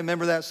 Did anybody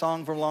remember that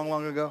song from long,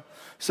 long ago?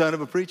 Son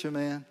of a preacher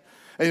man.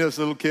 And you know, this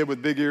little kid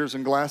with big ears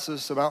and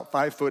glasses, about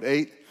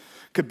 5'8",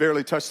 could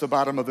barely touch the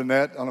bottom of the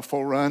net on a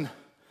full run.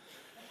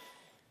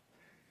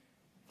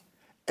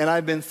 And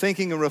I've been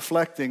thinking and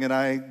reflecting, and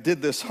I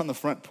did this on the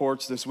front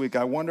porch this week.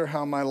 I wonder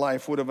how my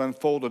life would have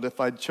unfolded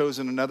if I'd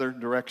chosen another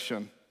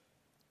direction.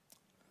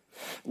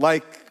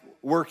 Like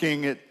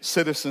working at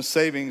Citizen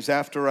Savings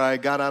after I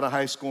got out of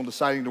high school and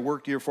deciding to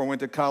work here before I went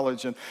to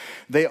college. And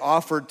they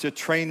offered to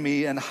train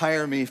me and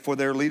hire me for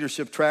their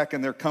leadership track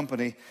in their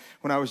company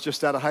when I was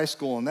just out of high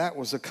school. And that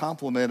was a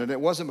compliment. And it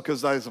wasn't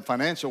because I was a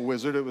financial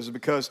wizard. It was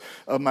because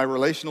of my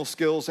relational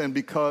skills and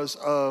because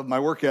of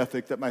my work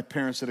ethic that my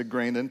parents had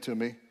ingrained into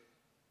me.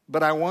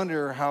 But I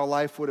wonder how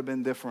life would have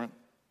been different.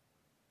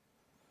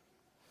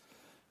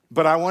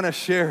 But I want to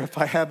share, if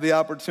I have the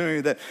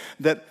opportunity,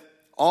 that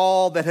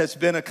all that has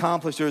been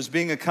accomplished or is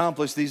being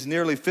accomplished these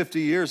nearly 50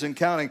 years and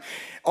counting,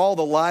 all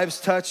the lives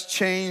touched,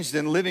 changed,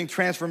 and living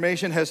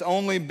transformation has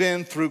only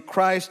been through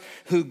Christ,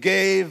 who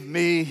gave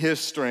me his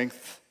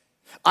strength.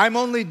 I'm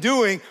only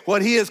doing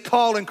what he has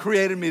called and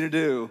created me to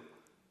do.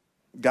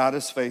 God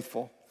is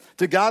faithful.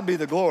 To God be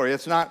the glory.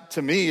 It's not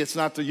to me, it's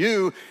not to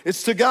you,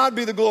 it's to God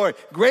be the glory.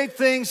 Great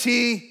things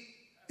he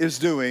is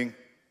doing.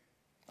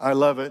 I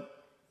love it.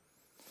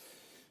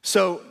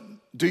 So,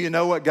 do you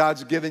know what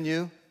God's given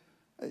you?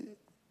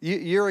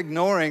 You're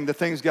ignoring the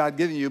things God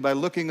given you by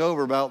looking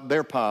over about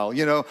their pile.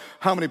 You know,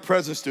 how many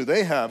presents do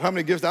they have? How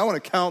many gifts? I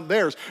want to count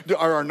theirs.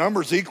 Are our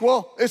numbers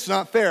equal? It's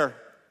not fair.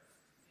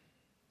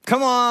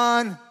 Come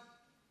on.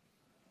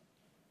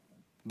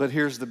 But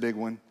here's the big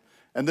one.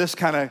 And this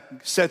kind of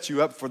sets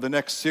you up for the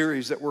next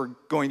series that we're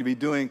going to be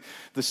doing.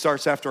 This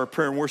starts after our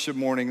prayer and worship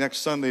morning next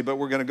Sunday, but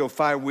we're going to go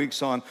 5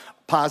 weeks on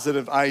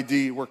positive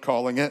ID, we're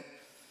calling it.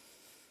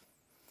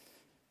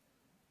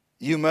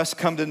 You must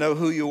come to know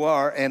who you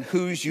are and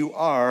whose you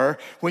are.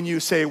 When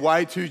you say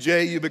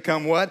Y2J, you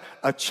become what?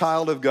 A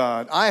child of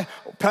God.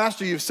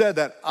 Pastor, you've said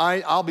that.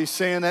 I'll be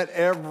saying that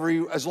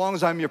as long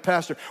as I'm your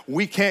pastor.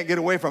 We can't get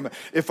away from it.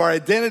 If our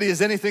identity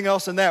is anything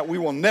else than that, we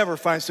will never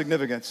find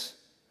significance.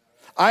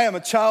 I am a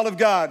child of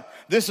God.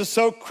 This is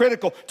so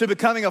critical to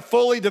becoming a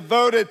fully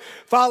devoted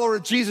follower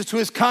of Jesus who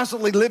is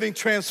constantly living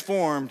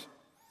transformed.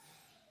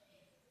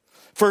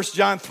 1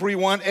 John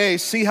 3:1a,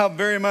 see how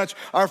very much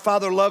our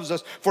Father loves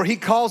us, for he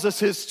calls us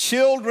his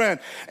children,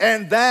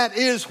 and that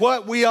is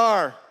what we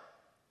are.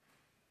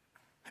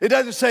 It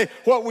doesn't say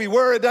what we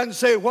were. It doesn't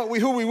say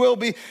who we will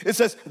be. It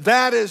says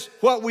that is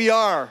what we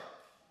are,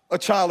 a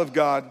child of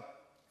God.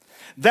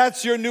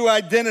 That's your new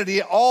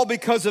identity, all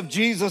because of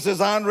Jesus, as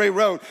Andre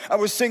wrote. I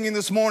was singing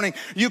this morning.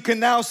 You can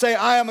now say,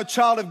 I am a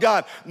child of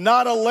God,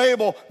 not a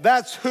label.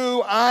 That's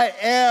who I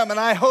am. And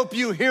I hope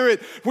you hear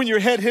it when your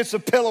head hits a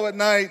pillow at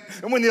night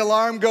and when the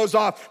alarm goes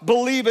off.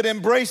 Believe it,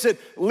 embrace it,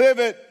 live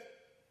it.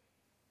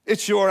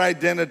 It's your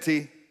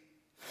identity.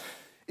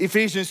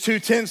 Ephesians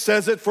 2:10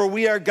 says it, for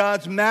we are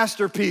God's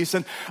masterpiece.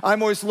 And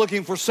I'm always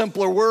looking for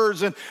simpler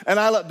words. And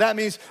that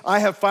means I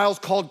have files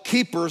called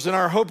keepers in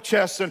our hope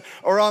chest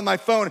or on my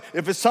phone.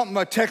 If it's something,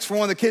 a text from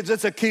one of the kids,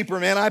 it's a keeper,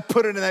 man. I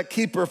put it in that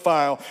keeper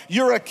file.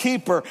 You're a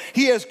keeper.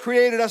 He has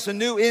created us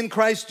anew in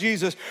Christ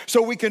Jesus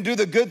so we can do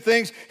the good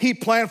things he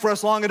planned for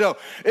us long ago.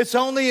 It's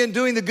only in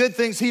doing the good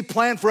things he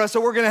planned for us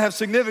that we're going to have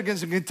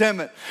significance and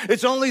contentment.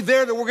 It's only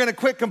there that we're going to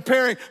quit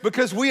comparing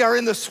because we are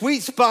in the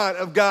sweet spot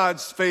of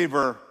God's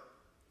favor.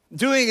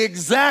 Doing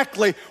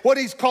exactly what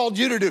he's called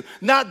you to do,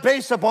 not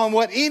based upon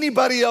what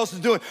anybody else is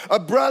doing. A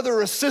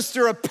brother, a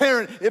sister, a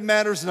parent, it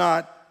matters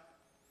not.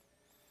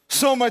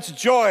 So much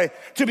joy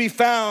to be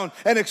found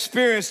and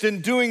experienced in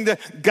doing the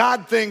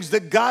God things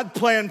that God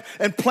planned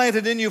and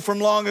planted in you from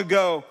long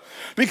ago.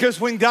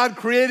 Because when God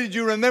created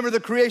you, remember the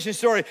creation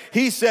story,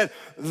 he said,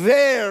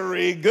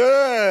 very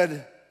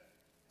good.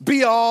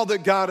 Be all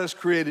that God has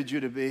created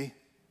you to be.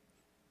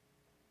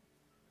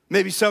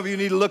 Maybe some of you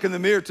need to look in the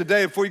mirror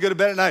today before you go to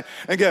bed at night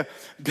and go,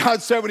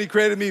 God said when he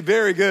created me,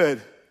 very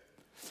good.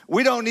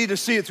 We don't need to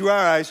see it through our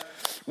eyes.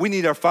 We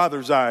need our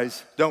Father's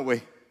eyes, don't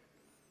we?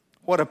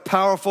 What a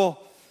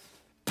powerful,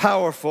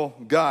 powerful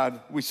God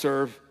we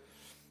serve.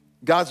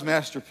 God's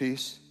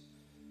masterpiece.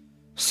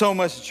 So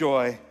much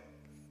joy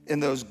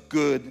in those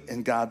good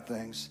and God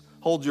things.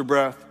 Hold your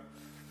breath.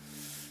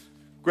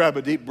 Grab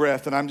a deep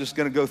breath, and I'm just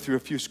going to go through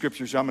a few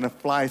scriptures. I'm going to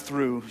fly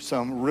through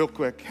some real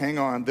quick. Hang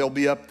on. They'll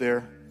be up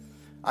there.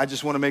 I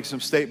just want to make some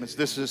statements.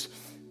 This is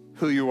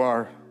who you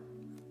are.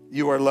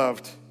 You are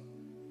loved.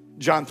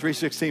 John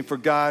 3:16, for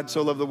God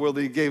so loved the world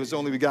that he gave his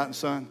only begotten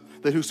son,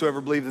 that whosoever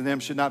believed in him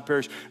should not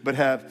perish, but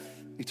have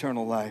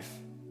eternal life.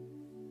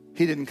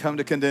 He didn't come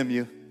to condemn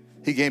you.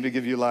 He came to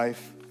give you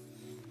life.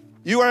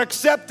 You are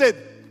accepted.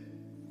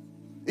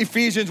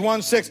 Ephesians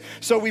 1:6,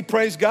 so we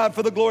praise God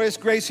for the glorious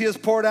grace he has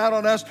poured out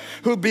on us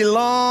who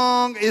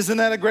belong, isn't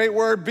that a great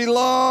word,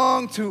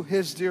 belong to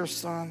his dear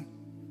son.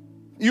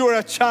 You are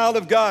a child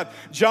of God.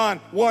 John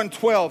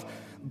 1:12.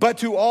 But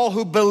to all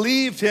who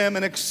believed him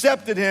and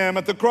accepted him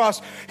at the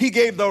cross, he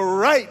gave the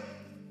right.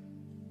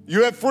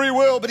 You have free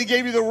will, but he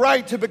gave you the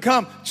right to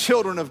become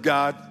children of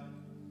God.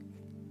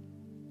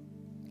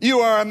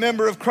 You are a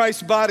member of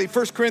Christ's body.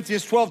 1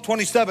 Corinthians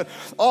 12:27.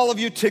 All of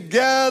you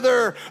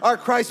together are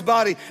Christ's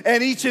body,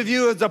 and each of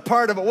you is a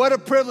part of it. What a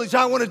privilege.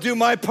 I want to do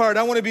my part.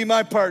 I want to be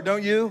my part,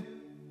 don't you?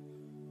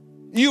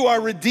 You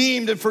are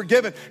redeemed and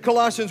forgiven.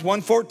 Colossians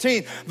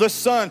 1:14, the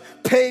Son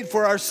paid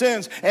for our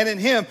sins, and in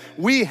him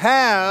we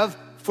have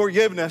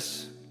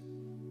forgiveness.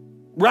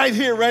 Right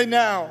here, right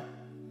now.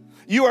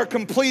 You are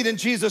complete in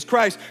Jesus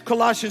Christ.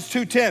 Colossians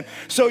 2:10.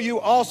 So you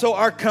also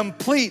are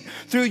complete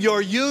through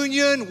your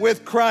union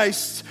with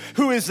Christ,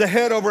 who is the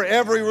head over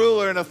every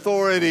ruler and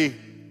authority.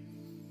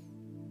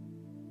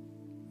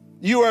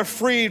 You are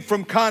freed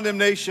from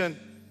condemnation.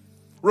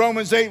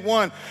 Romans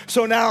 8:1.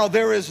 So now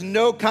there is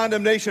no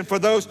condemnation for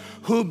those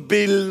who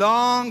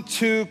belong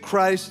to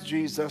Christ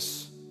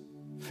Jesus.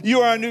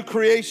 You are a new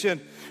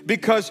creation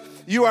because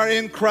you are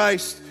in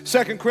Christ.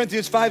 2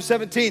 Corinthians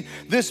 5:17.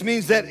 This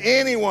means that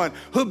anyone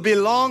who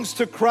belongs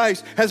to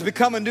Christ has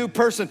become a new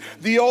person.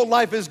 The old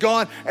life is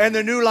gone and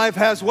the new life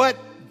has what?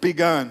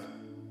 Begun.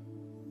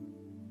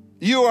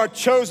 You are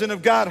chosen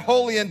of God,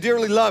 holy and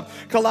dearly loved.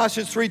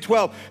 Colossians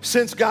 3:12.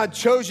 Since God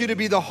chose you to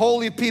be the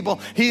holy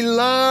people he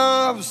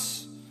loves,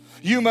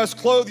 you must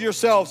clothe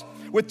yourselves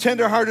with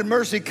tender-hearted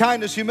mercy,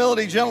 kindness,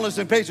 humility, gentleness,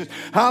 and patience.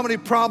 How many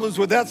problems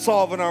would that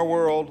solve in our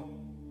world?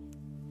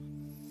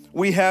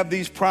 We have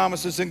these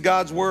promises in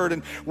God's word,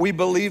 and we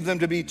believe them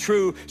to be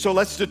true. So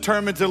let's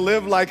determine to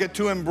live like it,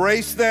 to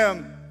embrace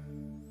them.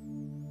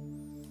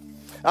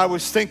 I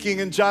was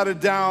thinking and jotted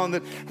down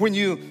that when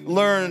you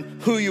learn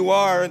who you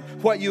are and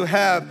what you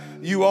have,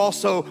 you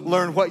also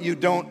learn what you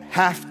don't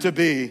have to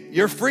be.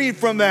 You're freed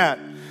from that.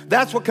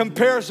 That's what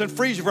comparison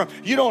frees you from.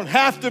 You don't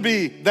have to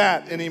be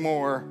that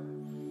anymore.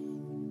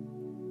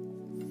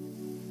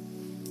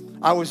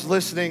 I was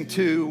listening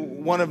to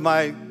one of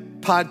my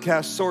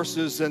podcast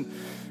sources, and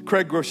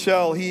Craig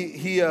Groeschel,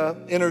 he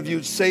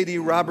interviewed Sadie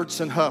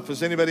Robertson Huff.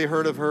 Has anybody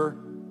heard of her?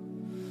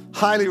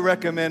 Highly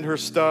recommend her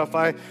stuff.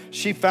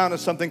 She founded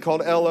something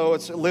called LO.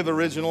 It's Live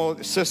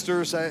Original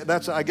Sisters.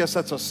 I guess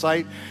that's a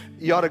site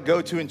you ought to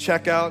go to and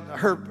check out.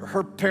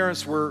 Her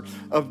parents were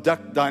of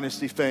Duck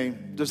Dynasty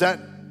fame. Does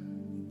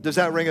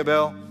that ring a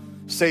bell?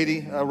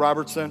 Sadie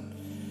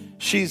Robertson.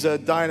 She's a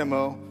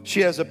dynamo.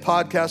 She has a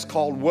podcast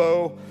called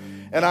Whoa.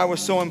 And I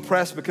was so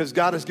impressed because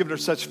God has given her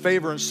such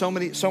favor and so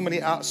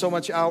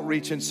much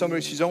outreach, and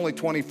she's only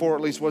 24,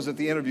 at least was at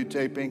the interview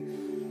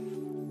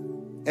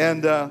taping.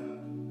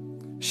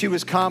 And She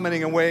was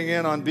commenting and weighing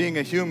in on being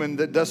a human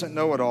that doesn't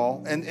know it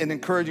all, and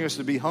encouraging us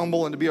to be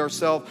humble and to be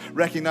ourselves,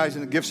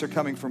 recognizing the gifts are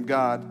coming from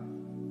God.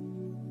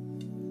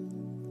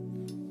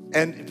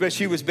 But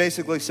she was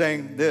basically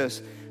saying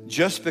this: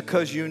 just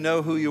because you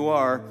know who you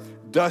are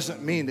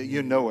doesn't mean that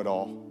you know it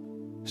all.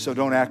 So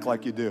don't act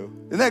like you do.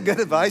 Isn't that good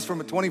advice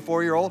from a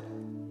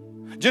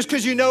 24-year-old? Just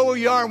because you know who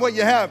you are and what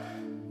you have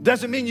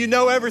doesn't mean you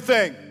know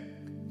everything.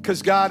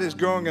 Because God is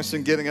growing us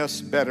and getting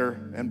us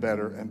better and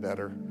better and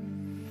better.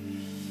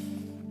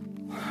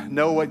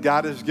 Know what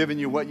God has given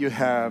you, what you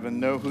have, and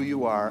know who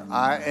you are.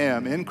 I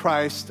am in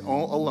Christ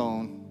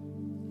alone,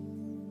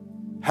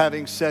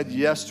 having said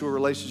yes to a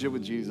relationship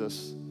with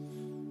Jesus.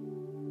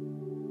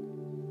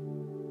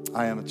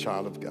 I am a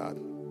child of God.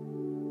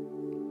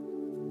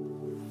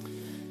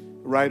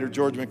 Writer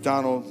George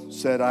MacDonald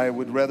said, I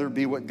would rather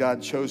be what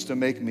God chose to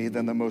make me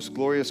than the most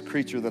glorious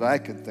creature that I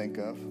could think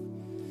of.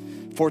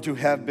 For to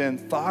have been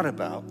thought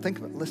about, think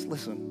about it,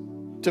 listen.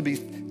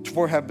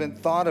 For have been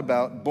thought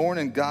about, born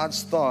in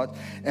God's thought,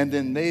 and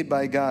then made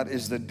by God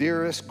is the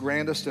dearest,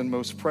 grandest, and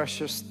most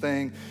precious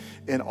thing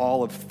in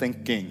all of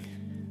thinking.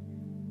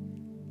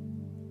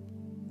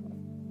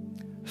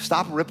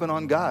 Stop ripping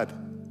on God.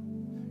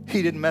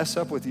 He didn't mess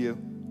up with you.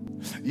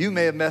 You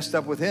may have messed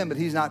up with him, but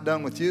he's not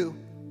done with you.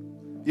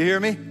 You hear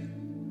me?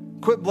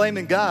 Quit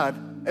blaming God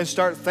and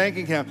start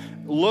thanking him.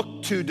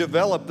 Look to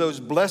develop those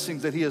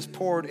blessings that he has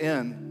poured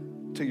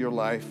in to your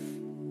life.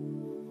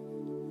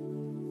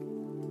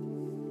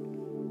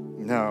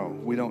 No,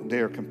 we don't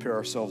dare compare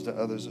ourselves to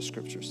others, the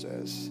scripture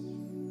says.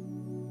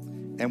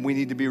 And we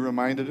need to be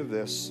reminded of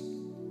this.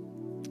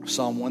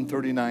 Psalm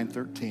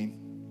 139:13.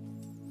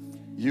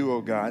 You,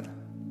 O God,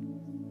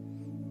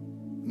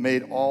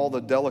 made all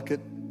the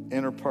delicate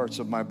inner parts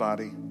of my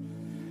body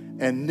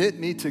and knit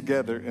me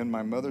together in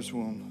my mother's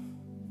womb.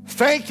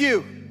 Thank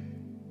you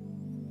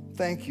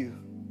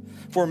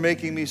for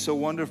making me so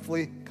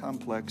wonderfully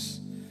complex.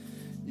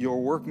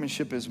 Your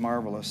workmanship is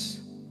marvelous.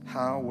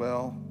 How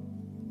well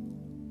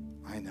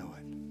I know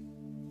it.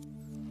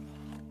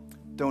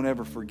 Don't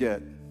ever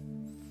forget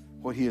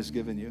what he has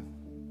given you.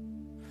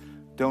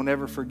 Don't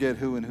ever forget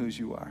who and whose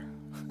you are.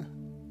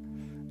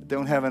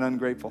 Don't have an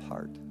ungrateful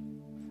heart.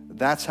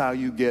 That's how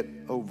you get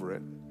over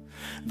it.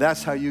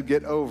 That's how you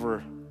get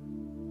over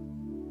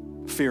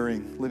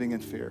fearing, living in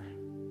fear.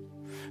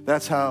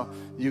 That's how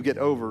you get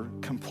over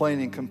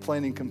complaining.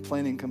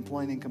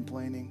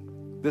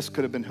 This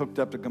could have been hooked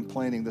up to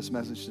complaining, this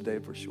message today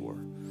for sure.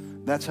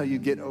 That's how you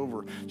get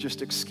over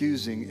just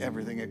excusing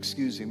everything,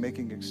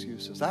 making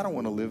excuses. I don't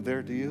want to live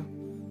there, do you?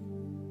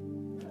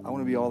 I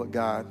want to be all that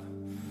God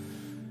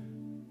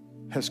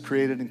has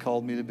created and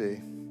called me to be.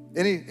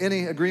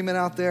 Any agreement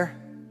out there?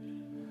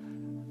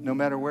 No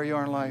matter where you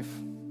are in life,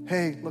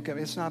 hey, look at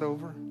me, it's not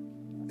over.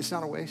 It's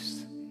not a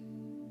waste.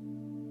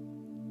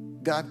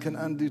 God can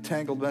undo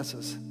tangled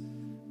messes.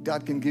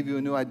 God can give you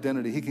a new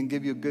identity. He can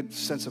give you a good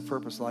sense of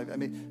purpose in life.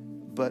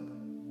 But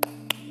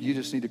you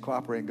just need to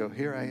cooperate and go,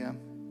 here I am.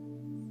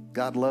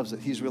 God loves it.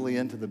 He's really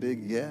into the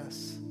big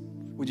yes.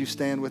 Would you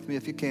stand with me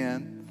if you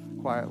can,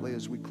 quietly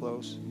as we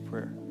close in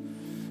prayer?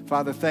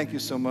 Father, thank you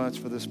so much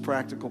for this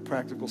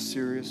practical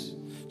series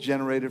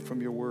generated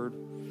from your word.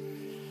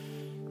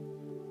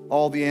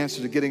 All the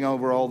answers to getting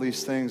over all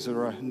these things that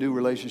are a new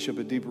relationship,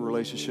 a deeper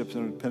relationship,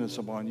 and a dependence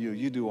upon you.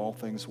 You do all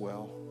things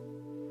well.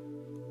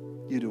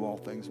 You do all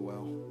things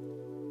well.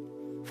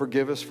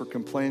 Forgive us for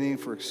complaining,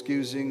 for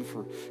excusing,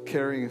 for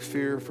carrying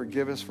fear.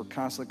 Forgive us for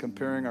constantly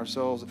comparing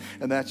ourselves.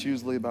 And that's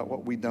usually about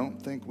what we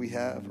don't think we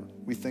have or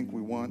we think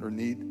we want or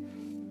need.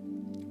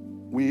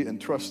 We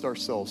entrust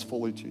ourselves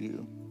fully to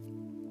you.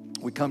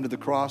 We come to the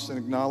cross and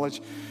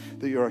acknowledge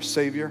that you're our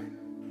Savior.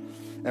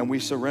 And we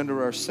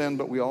surrender our sin,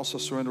 but we also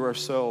surrender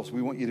ourselves.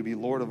 We want you to be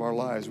Lord of our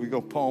lives. We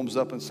go palms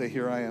up and say,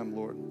 here I am,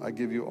 Lord. I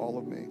give you all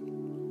of me.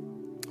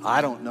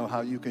 I don't know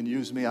how you can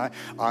use me. I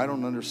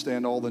don't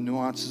understand all the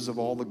nuances of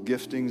all the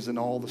giftings and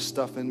all the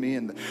stuff in me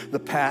and the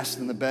past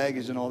and the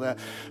baggage and all that.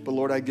 But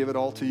Lord, I give it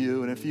all to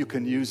you. And if you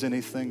can use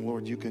anything,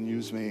 Lord, you can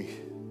use me.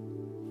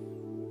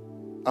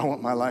 I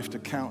want my life to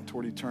count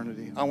toward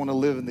eternity. I want to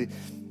live in the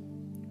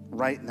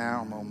right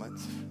now moment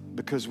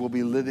because we'll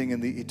be living in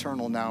the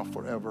eternal now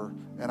forever.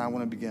 And I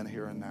want to begin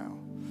here and now.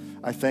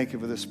 I thank you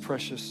for this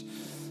precious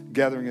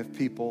gathering of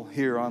people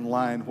here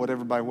online,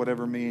 by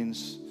whatever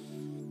means.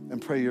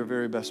 And pray your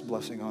very best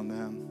blessing on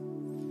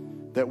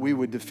them. That we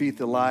would defeat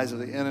the lies of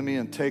the enemy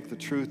and take the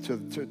truth, to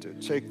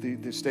take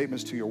the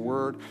statements to your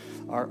word,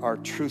 our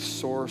truth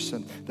source,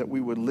 and that we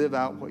would live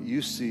out what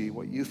you see,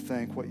 what you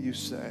think, what you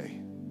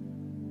say.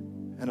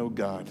 And oh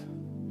God,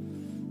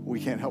 we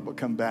can't help but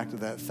come back to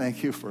that.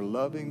 Thank you for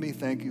loving me.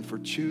 Thank you for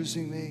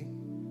choosing me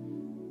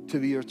to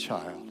be your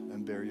child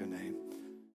and bear your name.